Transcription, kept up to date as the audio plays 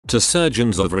To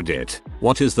surgeons of Reddit,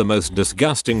 what is the most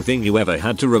disgusting thing you ever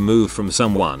had to remove from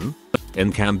someone?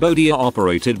 In Cambodia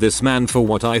operated this man for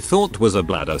what I thought was a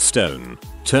bladder stone.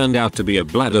 Turned out to be a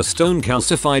bladder stone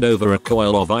calcified over a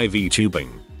coil of IV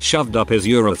tubing, shoved up his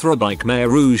urethra by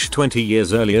Khmer Rouge 20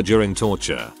 years earlier during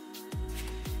torture.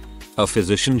 A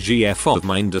physician GF of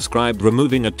mine described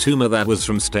removing a tumor that was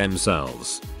from stem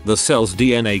cells. The cell's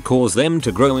DNA caused them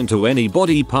to grow into any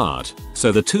body part,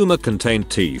 so the tumor contained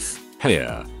teeth,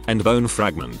 hair, and bone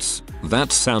fragments.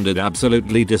 That sounded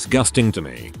absolutely disgusting to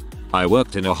me. I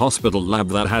worked in a hospital lab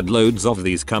that had loads of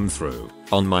these come through.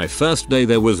 On my first day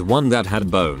there was one that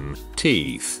had bone,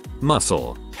 teeth,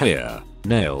 muscle, hair,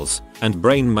 nails, and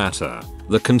brain matter.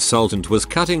 The consultant was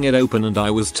cutting it open and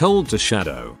I was told to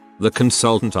shadow. The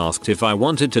consultant asked if I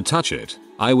wanted to touch it.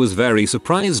 I was very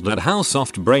surprised at how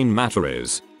soft brain matter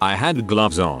is. I had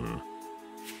gloves on.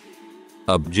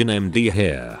 Abjin MD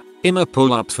here. Imma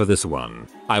pull-ups for this one.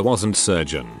 I wasn't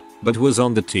surgeon, but was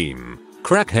on the team.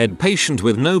 Crackhead patient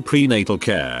with no prenatal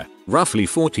care, roughly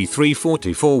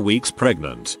 43-44 weeks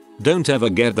pregnant. Don't ever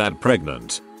get that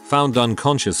pregnant. Found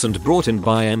unconscious and brought in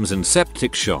by EMS and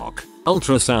septic shock.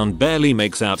 Ultrasound barely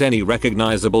makes out any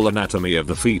recognizable anatomy of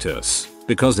the fetus,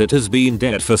 because it has been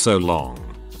dead for so long.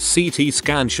 CT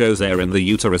scan shows air in the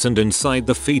uterus and inside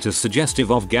the fetus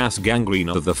suggestive of gas gangrene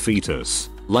of the fetus,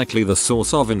 likely the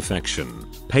source of infection.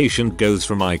 Patient goes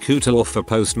from ICU to OFF for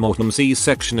post-mortem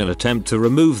C-section in attempt to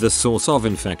remove the source of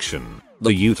infection.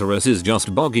 The uterus is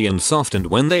just boggy and soft and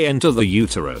when they enter the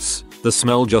uterus, the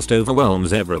smell just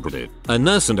overwhelms everybody. A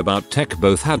nurse and about tech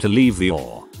both had to leave the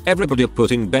OR. Everybody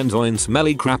putting benzoin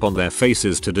smelly crap on their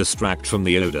faces to distract from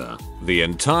the odor. The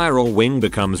entire OR wing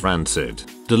becomes rancid.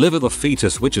 Deliver the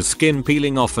fetus which is skin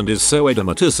peeling off and is so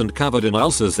edematous and covered in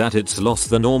ulcers that it's lost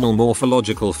the normal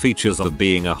morphological features of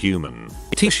being a human.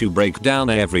 Tissue breakdown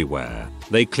everywhere.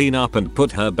 They clean up and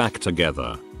put her back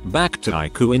together. Back to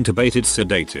ICU intubated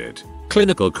sedated.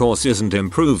 Clinical course isn't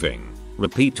improving.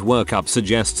 Repeat workup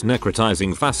suggests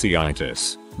necrotizing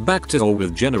fasciitis. Back to OR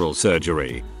with general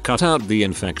surgery. Cut out the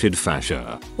infected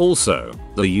fascia. Also,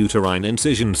 the uterine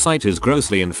incision site is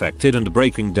grossly infected and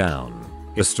breaking down.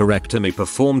 Hysterectomy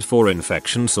performed for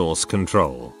infection source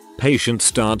control. Patient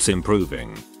starts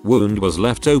improving. Wound was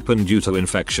left open due to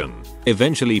infection.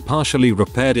 Eventually partially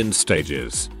repaired in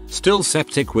stages. Still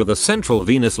septic with a central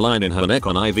venous line in her neck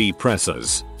on IV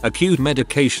pressors. Acute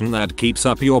medication that keeps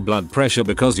up your blood pressure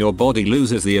because your body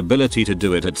loses the ability to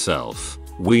do it itself.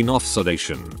 Wean off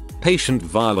sedation. Patient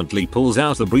violently pulls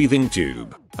out the breathing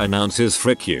tube. Announces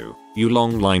frick you. You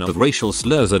long line of racial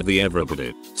slurs at the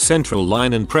everybody. Central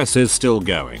line and press is still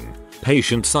going.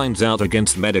 Patient signs out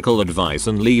against medical advice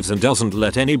and leaves and doesn't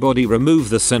let anybody remove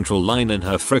the central line in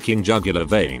her fricking jugular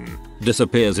vein.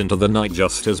 Disappears into the night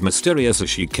just as mysterious as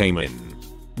she came in.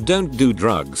 Don't do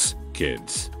drugs,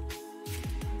 kids.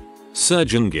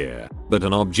 Surgeon gear, but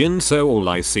an obgyn so all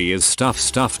I see is stuff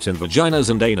stuffed in vaginas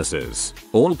and anuses.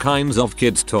 All kinds of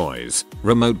kids toys,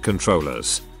 remote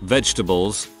controllers,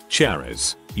 vegetables,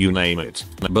 cherries, you name it.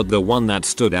 But the one that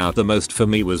stood out the most for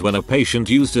me was when a patient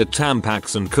used a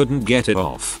Tampax and couldn't get it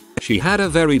off. She had a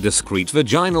very discreet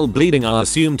vaginal bleeding I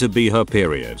assumed to be her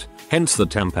period, hence the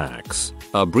Tampax.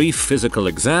 A brief physical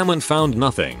exam and found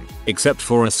nothing, except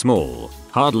for a small,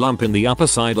 hard lump in the upper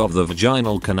side of the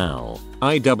vaginal canal.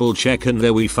 I double check and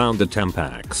there we found the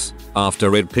Tampax,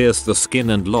 after it pierced the skin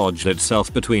and lodged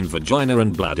itself between vagina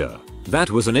and bladder.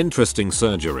 That was an interesting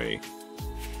surgery.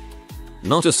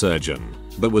 Not a surgeon,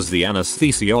 but was the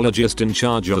anesthesiologist in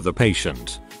charge of the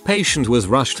patient. Patient was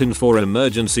rushed in for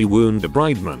emergency wound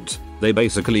debridement. They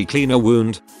basically clean a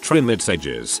wound, trim its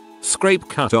edges, scrape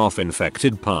cut off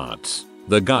infected parts.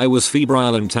 The guy was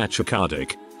febrile and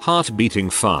tachycardic, heart beating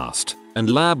fast, and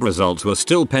lab results were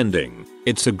still pending.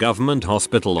 It's a government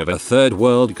hospital of a third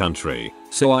world country,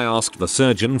 so I asked the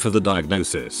surgeon for the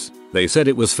diagnosis. They said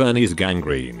it was Fernie's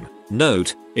gangrene.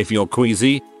 Note, if you're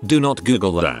queasy, do not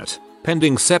Google that.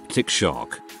 Pending septic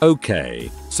shock.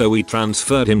 Okay, so we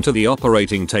transferred him to the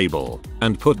operating table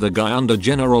and put the guy under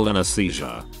general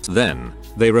anesthesia. Then,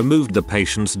 they removed the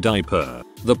patient's diaper.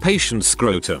 The patient's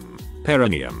scrotum,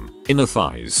 perineum, inner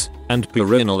thighs, and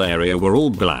perineal area were all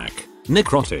black,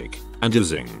 necrotic, and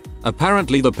oozing.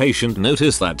 Apparently the patient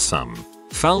noticed that some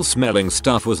foul-smelling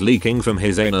stuff was leaking from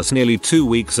his anus nearly 2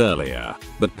 weeks earlier,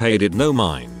 but paid it no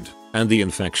mind, and the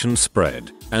infection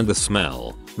spread, and the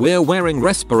smell. We're wearing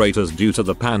respirators due to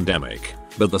the pandemic,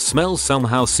 but the smell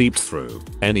somehow seeped through.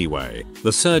 Anyway,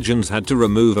 the surgeons had to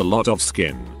remove a lot of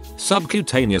skin,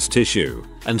 subcutaneous tissue,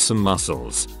 and some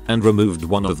muscles, and removed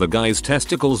one of the guy's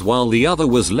testicles while the other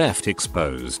was left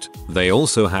exposed. They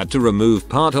also had to remove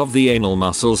part of the anal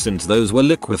muscle since those were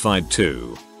liquefied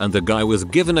too, and the guy was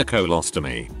given a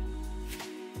colostomy.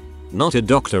 Not a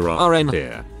doctor or RN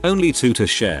here, only two to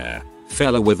share.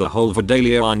 Fella with a whole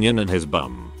Vidalia onion in his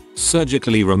bum.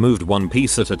 Surgically removed one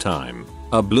piece at a time.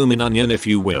 A bloomin' onion if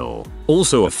you will.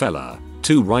 Also a fella,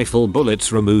 2 rifle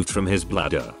bullets removed from his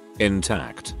bladder,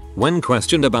 intact. When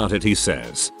questioned about it he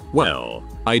says, "Well,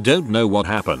 I don't know what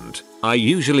happened. I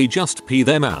usually just pee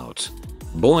them out."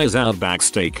 Boys, Outback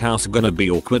Steakhouse gonna be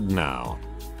awkward now.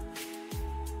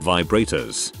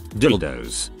 Vibrators,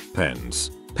 dildos,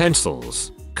 pens,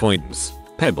 pencils, coins,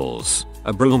 pebbles,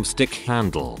 a broomstick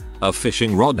handle, a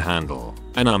fishing rod handle,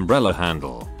 an umbrella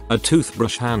handle, a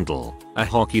toothbrush handle, a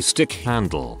hockey stick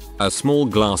handle, a small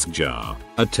glass jar,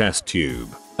 a test tube,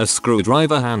 a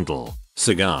screwdriver handle,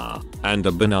 cigar, and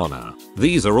a banana.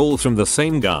 These are all from the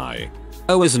same guy.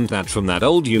 Oh, isn't that from that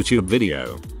old YouTube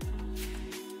video?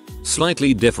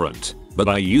 Slightly different, but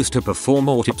I used to perform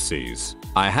autopsies.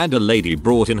 I had a lady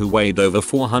brought in who weighed over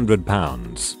 400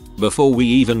 pounds. Before we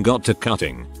even got to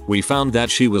cutting, we found that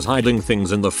she was hiding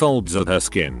things in the folds of her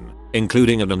skin,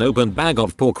 including an unopened bag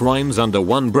of pork rinds under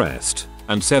one breast,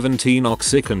 and 17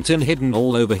 OxyContin hidden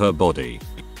all over her body.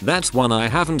 That's one I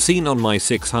haven't seen on my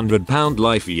 600-pound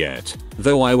life yet,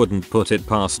 though I wouldn't put it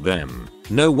past them.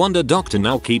 No wonder Doctor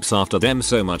now keeps after them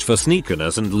so much for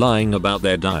sneakiness and lying about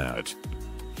their diet.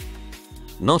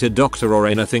 Not a doctor or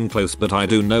anything close, but I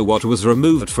do know what was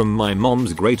removed from my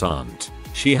mom's great aunt.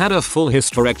 She had a full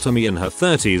hysterectomy in her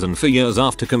 30s and for years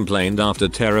after complained after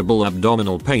terrible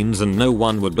abdominal pains and no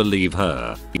one would believe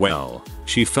her. Well,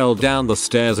 she fell down the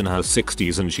stairs in her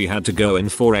 60s and she had to go in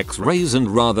for x-rays,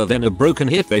 and rather than a broken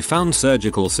hip they found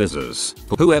surgical scissors.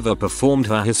 Whoever performed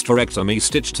her hysterectomy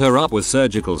stitched her up with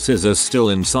surgical scissors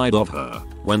still inside of her.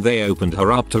 When they opened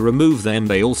her up to remove them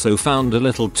they also found a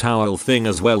little towel thing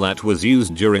as well that was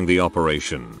used during the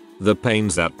operation. The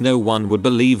pains that no one would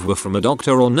believe were from a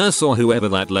doctor or nurse or whoever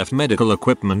that left medical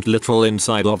equipment literal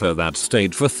inside of her that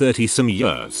stayed for 30 some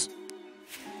years.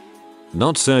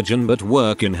 Not surgeon but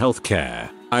work in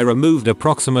healthcare. I removed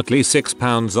approximately 6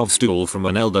 pounds of stool from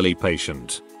an elderly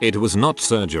patient. It was not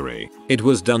surgery. It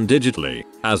was done digitally,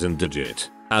 as in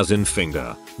digit, as in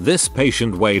finger. This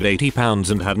patient weighed 80 pounds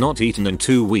and had not eaten in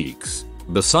 2 weeks.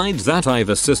 Besides that, I've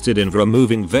assisted in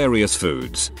removing various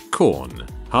foods, corn,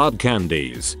 hard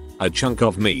candies, a chunk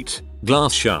of meat,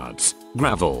 glass shards,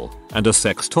 gravel, and a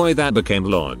sex toy that became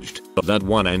lodged. That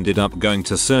one ended up going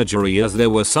to surgery as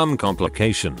there were some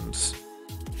complications.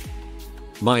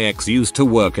 My ex used to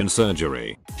work in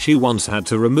surgery. She once had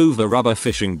to remove a rubber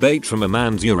fishing bait from a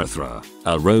man's urethra,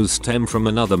 a rose stem from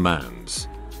another man's.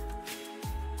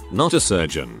 Not a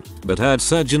surgeon, but heard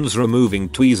surgeons removing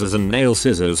tweezers and nail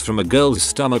scissors from a girl's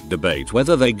stomach, debate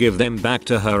whether they give them back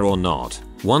to her or not.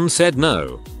 One said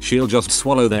no, she'll just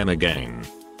swallow them again.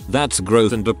 That's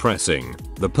gross and depressing.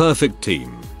 The perfect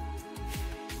team.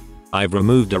 I've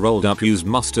removed a rolled up used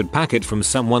mustard packet from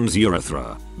someone's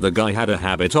urethra. The guy had a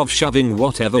habit of shoving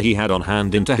whatever he had on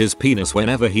hand into his penis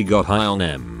whenever he got high on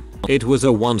M. It was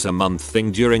a once a month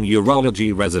thing during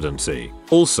urology residency.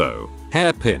 Also,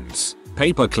 hairpins,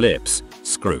 paper clips,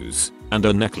 screws, and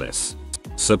a necklace.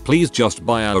 So please just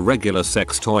buy a regular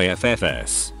sex toy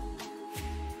FFS.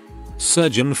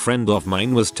 Surgeon friend of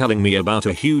mine was telling me about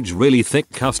a huge really thick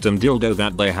custom dildo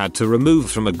that they had to remove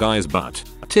from a guy's butt.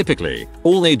 Typically,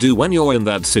 all they do when you're in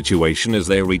that situation is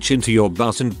they reach into your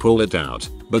butt and pull it out.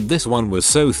 But this one was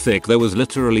so thick there was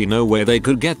literally no way they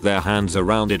could get their hands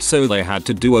around it, so they had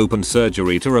to do open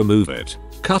surgery to remove it,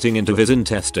 cutting into his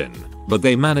intestine. But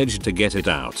they managed to get it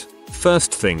out.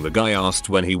 First thing the guy asked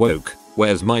when he woke,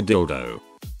 "Where's my dildo?"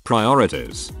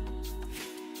 Priorities.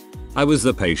 I was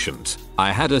the patient.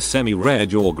 I had a semi-rare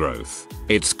jaw growth.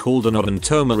 It's called an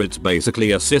odontoma. It's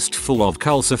basically a cyst full of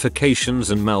calcifications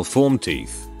and malformed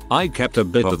teeth. I kept a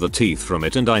bit of the teeth from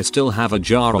it and I still have a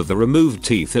jar of the removed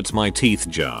teeth. It's my teeth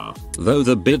jar. Though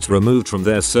the bits removed from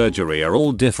their surgery are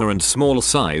all different small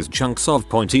sized chunks of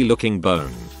pointy looking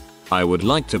bone. I would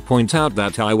like to point out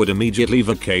that I would immediately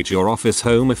vacate your office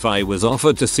home if I was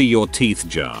offered to see your teeth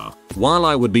jar. While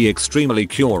I would be extremely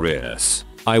curious,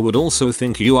 I would also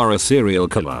think you are a serial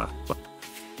killer.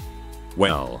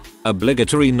 Well,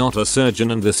 obligatory not a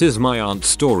surgeon, and this is my aunt's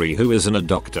story who isn't a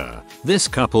doctor. This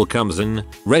couple comes in,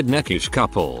 redneckish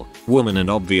couple, woman in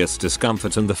obvious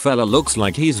discomfort and the fella looks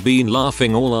like he's been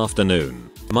laughing all afternoon.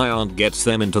 My aunt gets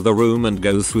them into the room and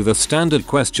goes through the standard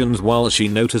questions while she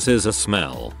notices a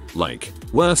smell, like,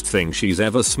 worst thing she's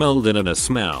ever smelled in a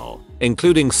smell,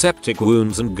 including septic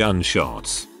wounds and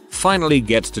gunshots. Finally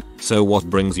gets to, "So what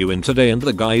brings you in today?" and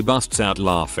the guy busts out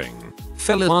laughing.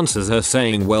 Fella answers her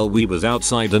saying, "Well, we was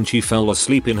outside and she fell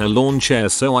asleep in her lawn chair,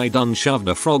 so I done shoved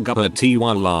a frog up her tea,"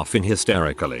 while laughing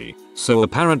hysterically. So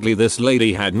apparently this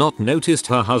lady had not noticed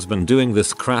her husband doing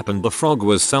this crap and the frog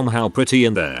was somehow pretty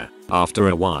in there. After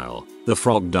a while, the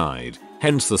frog died,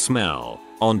 hence the smell.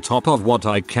 On top of what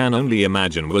I can only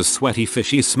imagine was sweaty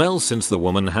fishy smell, since the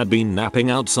woman had been napping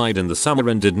outside in the summer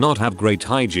and did not have great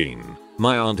hygiene.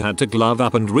 My aunt had to glove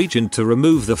up and reach in to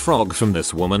remove the frog from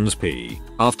this woman's pee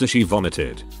after she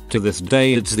vomited. To this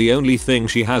day it's the only thing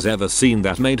she has ever seen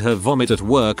that made her vomit at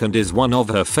work and is one of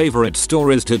her favorite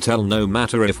stories to tell, no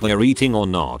matter if we're eating or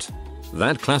not.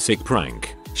 That classic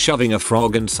prank, shoving a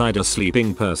frog inside a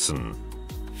sleeping person.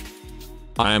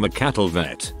 I am a cattle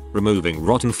vet. Removing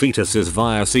rotten fetuses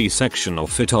via C-section or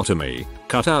phytotomy,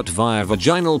 cut out via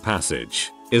vaginal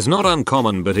passage, is not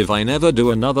uncommon, but if I never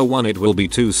do another one it will be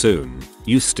too soon.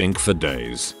 You stink for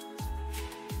days.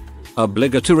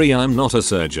 Obligatory. I'm not a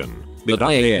surgeon, but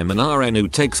I am an RN who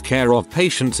takes care of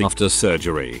patients after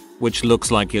surgery, which looks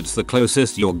like it's the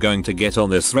closest you're going to get on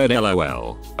this thread,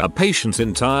 lol. A patient's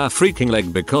entire freaking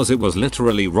leg, because it was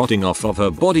literally rotting off of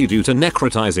her body due to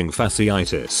necrotizing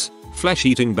fasciitis,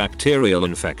 flesh-eating bacterial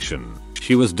infection.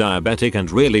 She was diabetic and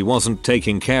really wasn't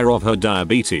taking care of her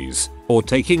diabetes, or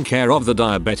taking care of the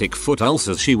diabetic foot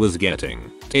ulcers she was getting.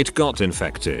 It got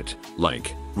infected.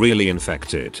 Like, really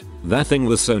infected. That thing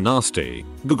was so nasty.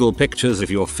 Google pictures if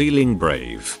you're feeling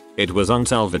brave. It was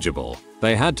unsalvageable.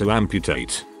 They had to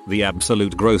amputate. The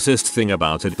absolute grossest thing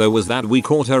about it though was that we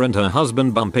caught her and her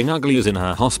husband bumping uglies in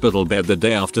her hospital bed the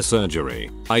day after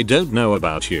surgery. I don't know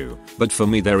about you, but for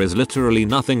me there is literally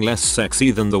nothing less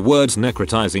sexy than the words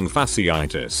necrotizing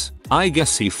fasciitis. I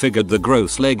guess he figured the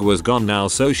gross leg was gone now,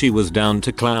 so she was down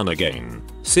to clown again.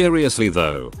 Seriously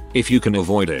though, if you can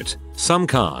avoid it, some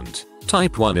can't.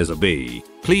 Type 1 is a B.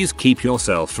 Please keep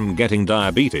yourself from getting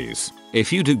diabetes.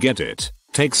 If you do get it,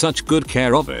 take such good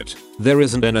care of it. There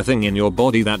isn't anything in your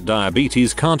body that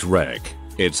diabetes can't wreck.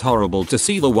 It's horrible to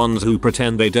see the ones who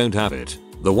pretend they don't have it.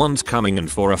 The ones coming in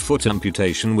for a foot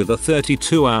amputation with a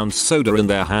 32-ounce soda in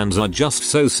their hands are just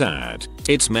so sad.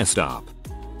 It's messed up.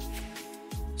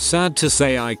 Sad to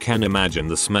say, I can imagine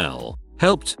the smell.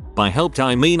 Helped. By helped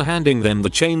I mean handing them the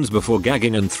chains before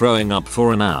gagging and throwing up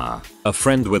for an hour. A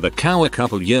friend with a cow a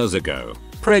couple years ago,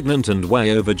 pregnant and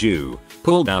way overdue,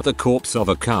 pulled out the corpse of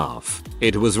a calf.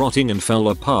 It was rotting and fell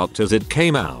apart as it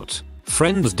came out.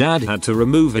 Friend's dad had to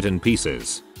remove it in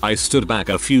pieces. I stood back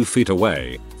a few feet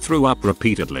away, threw up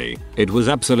repeatedly. It was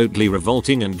absolutely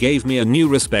revolting and gave me a new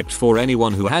respect for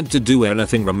anyone who had to do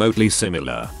anything remotely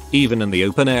similar. Even in the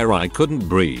open air I couldn't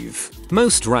breathe.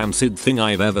 Most rancid thing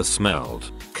I've ever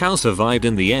smelled. Cow survived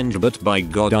in the end, but by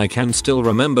God I can still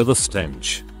remember the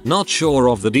stench. Not sure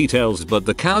of the details, but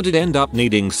the cow did end up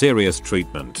needing serious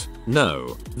treatment.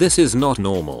 No, this is not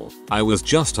normal. I was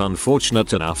just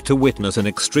unfortunate enough to witness an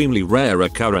extremely rare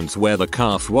occurrence where the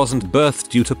calf wasn't birthed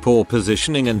due to poor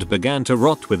positioning and began to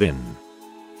rot within.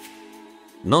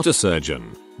 Not a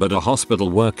surgeon, but a hospital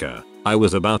worker. I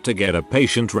was about to get a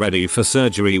patient ready for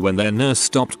surgery when their nurse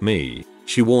stopped me.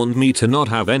 She warned me to not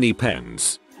have any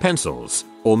pens, pencils,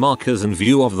 or markers in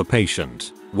view of the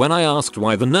patient. When I asked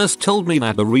why, the nurse told me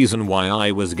that the reason why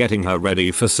I was getting her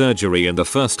ready for surgery in the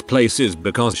first place is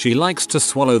because she likes to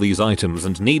swallow these items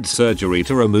and needs surgery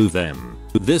to remove them.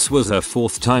 This was her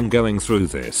 4th time going through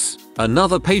this.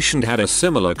 Another patient had a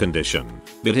similar condition,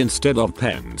 but instead of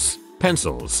pens,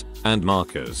 pencils, and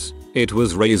markers, it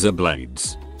was razor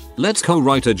blades. Let's go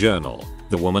write a journal.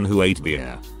 The woman who ate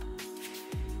beer.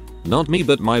 Not me,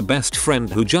 but my best friend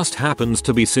who just happens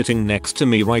to be sitting next to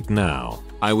me right now.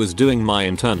 I was doing my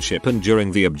internship and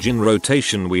during the obgyn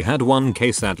rotation we had one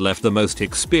case that left the most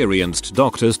experienced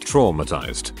doctors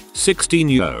traumatized.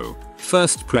 16-year-old,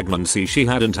 first pregnancy she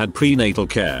hadn't had prenatal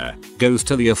care, goes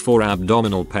to the OR for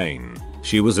abdominal pain.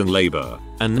 She was in labor,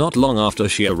 and not long after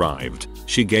she arrived,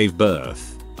 she gave birth.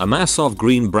 A mass of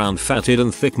green-brown fatted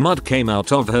and thick mud came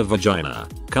out of her vagina,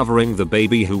 covering the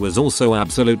baby who was also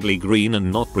absolutely green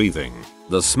and not breathing.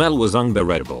 The smell was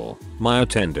unbearable. My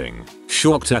attending,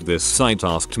 shocked at this sight,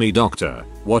 asked me, "Doctor,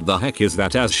 what the heck is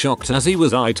that?" As shocked as he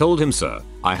was, I told him, "Sir,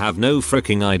 I have no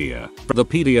freaking idea." The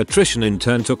pediatrician in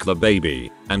turn took the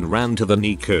baby and ran to the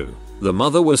NICU. The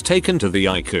mother was taken to the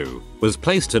ICU, was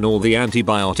placed on all the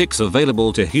antibiotics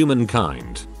available to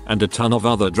humankind, and a ton of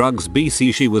other drugs.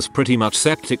 BC she was pretty much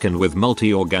septic and with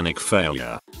multi-organic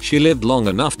failure. She lived long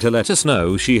enough to let us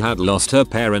know she had lost her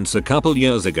parents a couple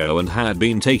years ago and had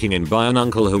been taken in by an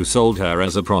uncle who sold her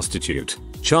as a prostitute,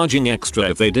 charging extra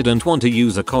if they didn't want to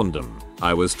use a condom.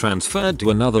 I was transferred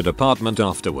to another department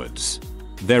afterwards.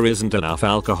 There isn't enough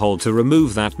alcohol to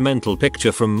remove that mental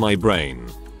picture from my brain.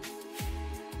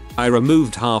 I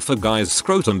removed half a guy's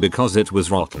scrotum because it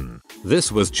was rotten.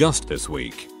 This was just this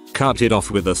week. Cut it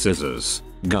off with the scissors.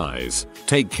 Guys,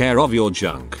 take care of your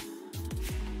junk.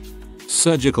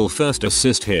 Surgical first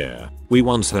assist here. We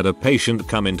once had a patient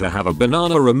come in to have a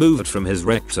banana removed from his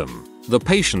rectum. The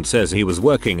patient says he was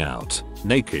working out,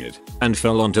 naked, and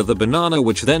fell onto the banana,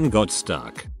 which then got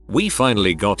stuck. We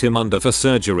finally got him under for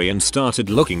surgery and started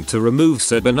looking to remove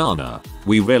said banana.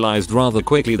 We realized rather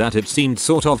quickly that it seemed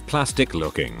sort of plastic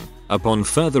looking. Upon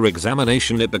further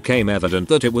examination, it became evident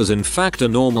that it was in fact a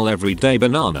normal everyday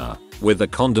banana, with a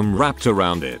condom wrapped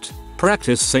around it.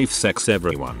 Practice safe sex,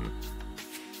 everyone.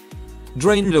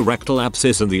 Drained a rectal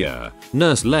abscess in the ear.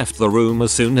 Nurse left the room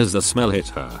as soon as the smell hit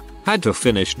her. Had to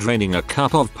finish draining a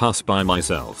cup of pus by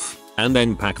myself, and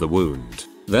then pack the wound,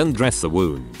 then dress the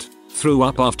wound. Threw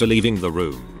up after leaving the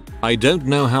room. I don't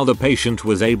know how the patient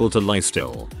was able to lie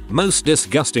still. Most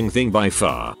disgusting thing by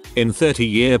far, in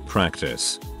 30-year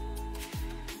practice.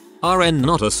 RN,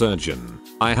 not a surgeon.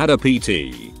 I had a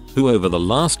PT, who over the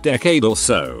last decade or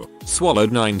so,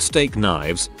 swallowed 9 steak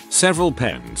knives, several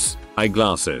pens,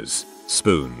 eyeglasses,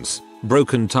 spoons,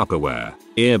 broken Tupperware,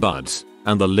 earbuds,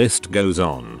 and the list goes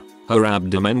on. Her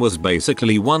abdomen was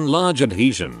basically one large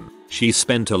adhesion. She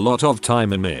spent a lot of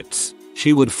time in mitts.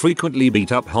 She would frequently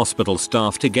beat up hospital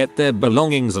staff to get their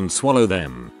belongings and swallow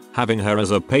them. Having her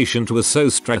as a patient was so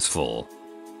stressful.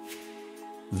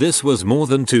 This was more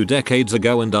than 2 decades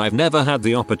ago, and I've never had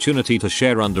the opportunity to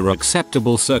share under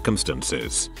acceptable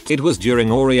circumstances. It was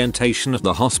during orientation at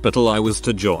the hospital I was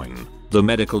to join. The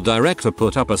medical director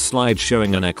put up a slide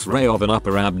showing an x-ray of an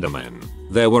upper abdomen.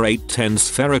 There were 8-10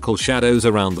 spherical shadows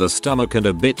around the stomach and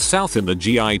a bit south in the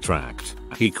GI tract.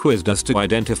 He quizzed us to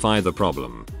identify the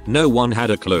problem. No one had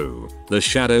a clue. The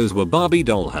shadows were Barbie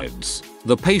doll heads.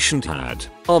 The patient had,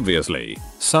 obviously,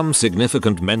 some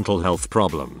significant mental health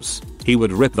problems. He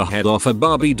would rip the head off a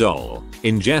Barbie doll,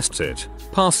 ingest it,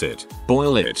 pass it,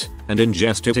 boil it, and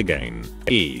ingest it again.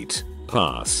 Eat,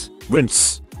 pass,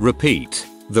 rinse, repeat.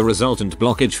 The resultant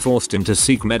blockage forced him to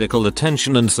seek medical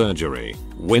attention and surgery.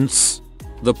 Wince.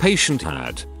 The patient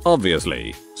had,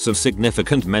 obviously, some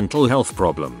significant mental health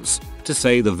problems, to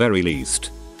say the very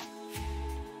least.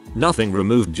 Nothing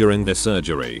removed during the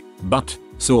surgery, but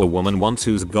saw a woman once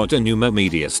who's got a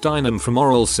pneumomediastinum from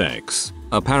oral sex.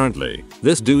 Apparently,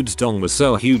 this dude's dong was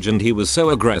so huge and he was so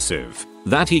aggressive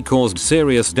that he caused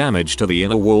serious damage to the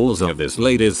inner walls of this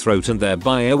lady's throat and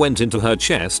thereby air went into her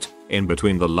chest, in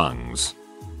between the lungs.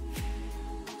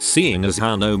 Seeing as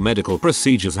how no medical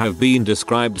procedures have been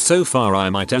described so far, I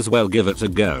might as well give it a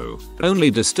go. Only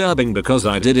disturbing because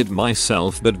I did it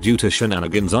myself, but due to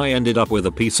shenanigans I ended up with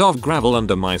a piece of gravel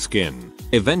under my skin.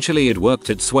 Eventually it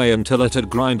worked its way until it had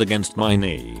ground against my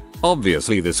knee.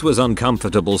 Obviously this was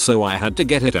uncomfortable, so I had to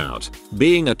get it out.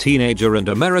 Being a teenager and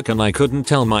American, I couldn't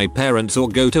tell my parents or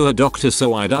go to a doctor,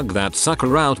 so I dug that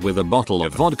sucker out with a bottle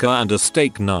of vodka and a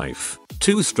steak knife.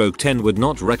 2/10 would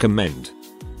not recommend.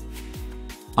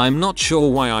 I'm not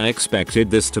sure why I expected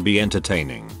this to be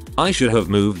entertaining. I should have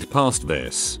moved past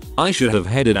this. I should have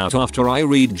headed out after I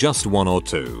read just 1 or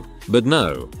 2. But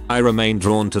no, I remain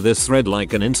drawn to this thread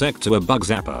like an insect to a bug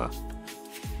zapper.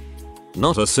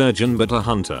 Not a surgeon but a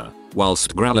hunter.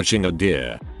 Whilst gralishing a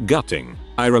deer, gutting,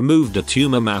 I removed a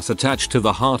tumor mass attached to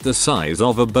the heart the size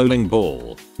of a bowling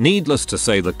ball. Needless to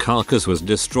say, the carcass was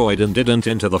destroyed and didn't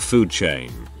enter the food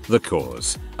chain. The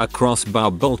cause? A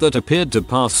crossbar bolt that appeared to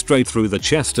pass straight through the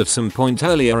chest at some point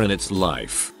earlier in its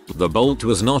life. The bolt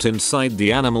was not inside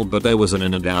the animal, but there was an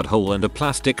in and out hole and a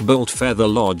plastic bolt feather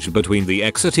lodged between the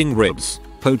exiting ribs.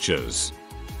 Poachers.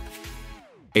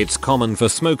 It's common for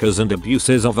smokers and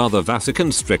abusers of other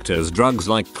vasoconstrictors drugs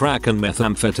like crack and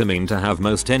methamphetamine to have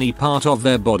most any part of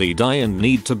their body die and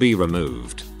need to be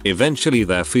removed. Eventually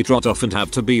their feet rot off and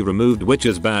have to be removed, which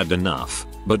is bad enough.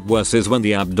 But worse is when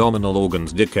the abdominal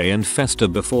organs decay and fester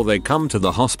before they come to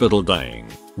the hospital dying.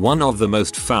 One of the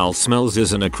most foul smells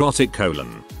is a necrotic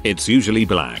colon. It's usually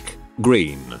black,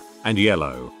 green, and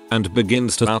yellow, and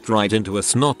begins to outright into a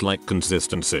snot-like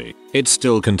consistency. It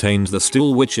still contains the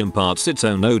stool, which imparts its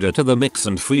own odor to the mix,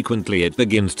 and frequently it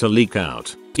begins to leak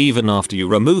out. Even after you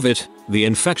remove it, the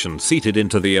infection seated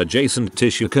into the adjacent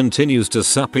tissue continues to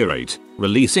suppurate,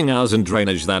 releasing ours and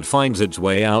drainage that finds its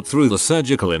way out through the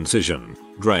surgical incision,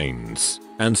 drains,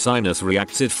 and sinus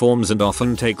reacts. It forms and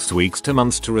often takes weeks to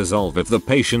months to resolve if the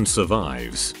patient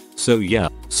survives. So yeah,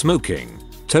 smoking.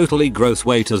 Totally gross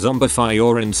way to zombify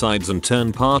your insides and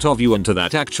turn part of you into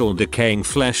that actual decaying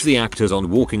flesh the actors on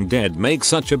Walking Dead make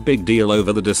such a big deal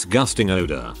over the disgusting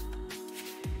odor.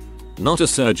 Not a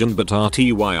surgeon but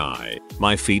RTYI,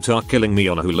 my feet are killing me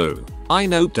on Hulu. I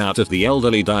noped out at the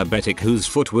elderly diabetic whose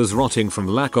foot was rotting from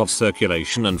lack of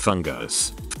circulation and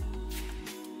fungus.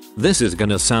 This is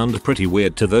gonna sound pretty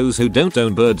weird to those who don't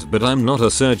own birds, but I'm not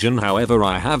a surgeon. However,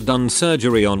 I have done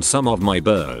surgery on some of my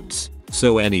birds.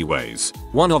 So anyways,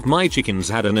 one of my chickens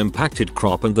had an impacted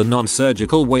crop and the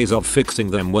non-surgical ways of fixing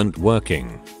them weren't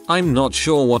working. I'm not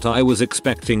sure what I was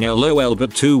expecting, lol, but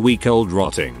 2-week-old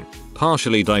rotting,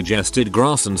 partially digested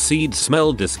grass and seeds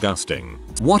smelled disgusting.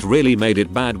 What really made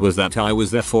it bad was that I was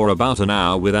there for about an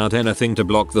hour without anything to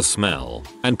block the smell,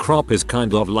 and crop is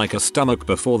kind of like a stomach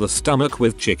before the stomach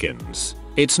with chickens.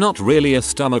 It's not really a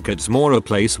stomach, it's more a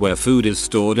place where food is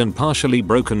stored and partially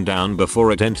broken down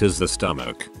before it enters the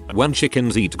stomach. When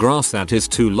chickens eat grass that is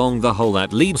too long, the hole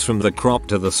that leads from the crop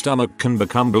to the stomach can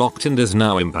become blocked and is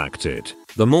now impacted.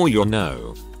 The more you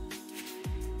know.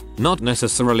 Not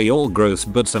necessarily all gross,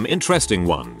 but some interesting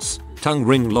ones. Tongue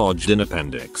ring lodged in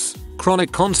appendix.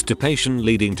 Chronic constipation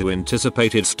leading to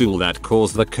anticipated stool that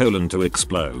caused the colon to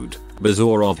explode.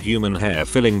 Bezoar of human hair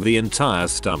filling the entire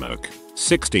stomach.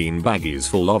 16 baggies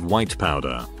full of white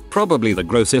powder. Probably the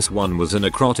grossest one was a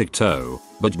necrotic toe,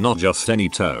 but not just any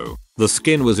toe. The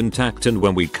skin was intact and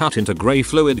when we cut into grey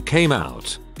fluid came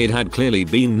out. It had clearly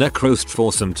been necrosed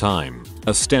for some time.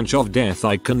 A stench of death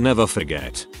I can never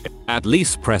forget. At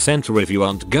least press enter if you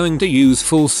aren't going to use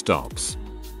full stops.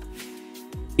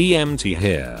 EMT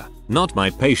here. Not my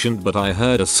patient, but I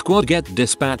heard a squad get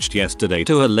dispatched yesterday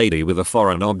to a lady with a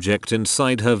foreign object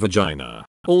inside her vagina.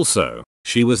 Also,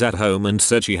 she was at home and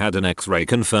said she had an X-ray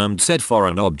confirmed said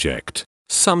foreign object.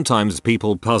 Sometimes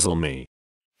people puzzle me.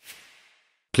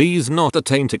 Please not a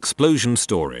taint explosion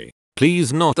story.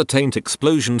 Please not a taint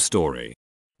explosion story.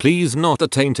 Please not a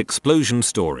taint explosion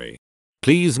story.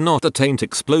 Please not a taint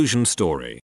explosion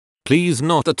story. Please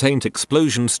not a taint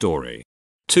explosion story.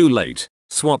 Too late.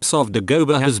 Swaps of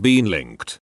Dagobah has been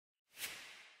linked.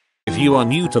 If you are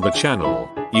new to the channel,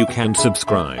 you can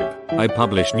subscribe. I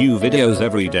publish new videos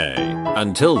every day.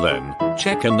 Until then,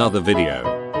 check another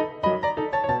video.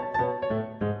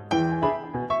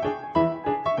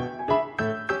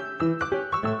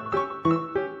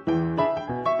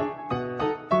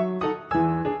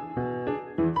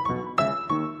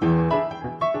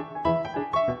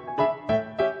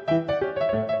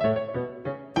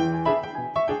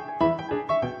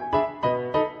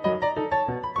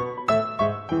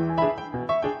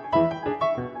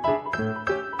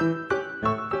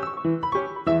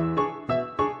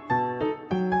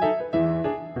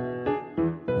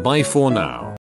 Bye for now.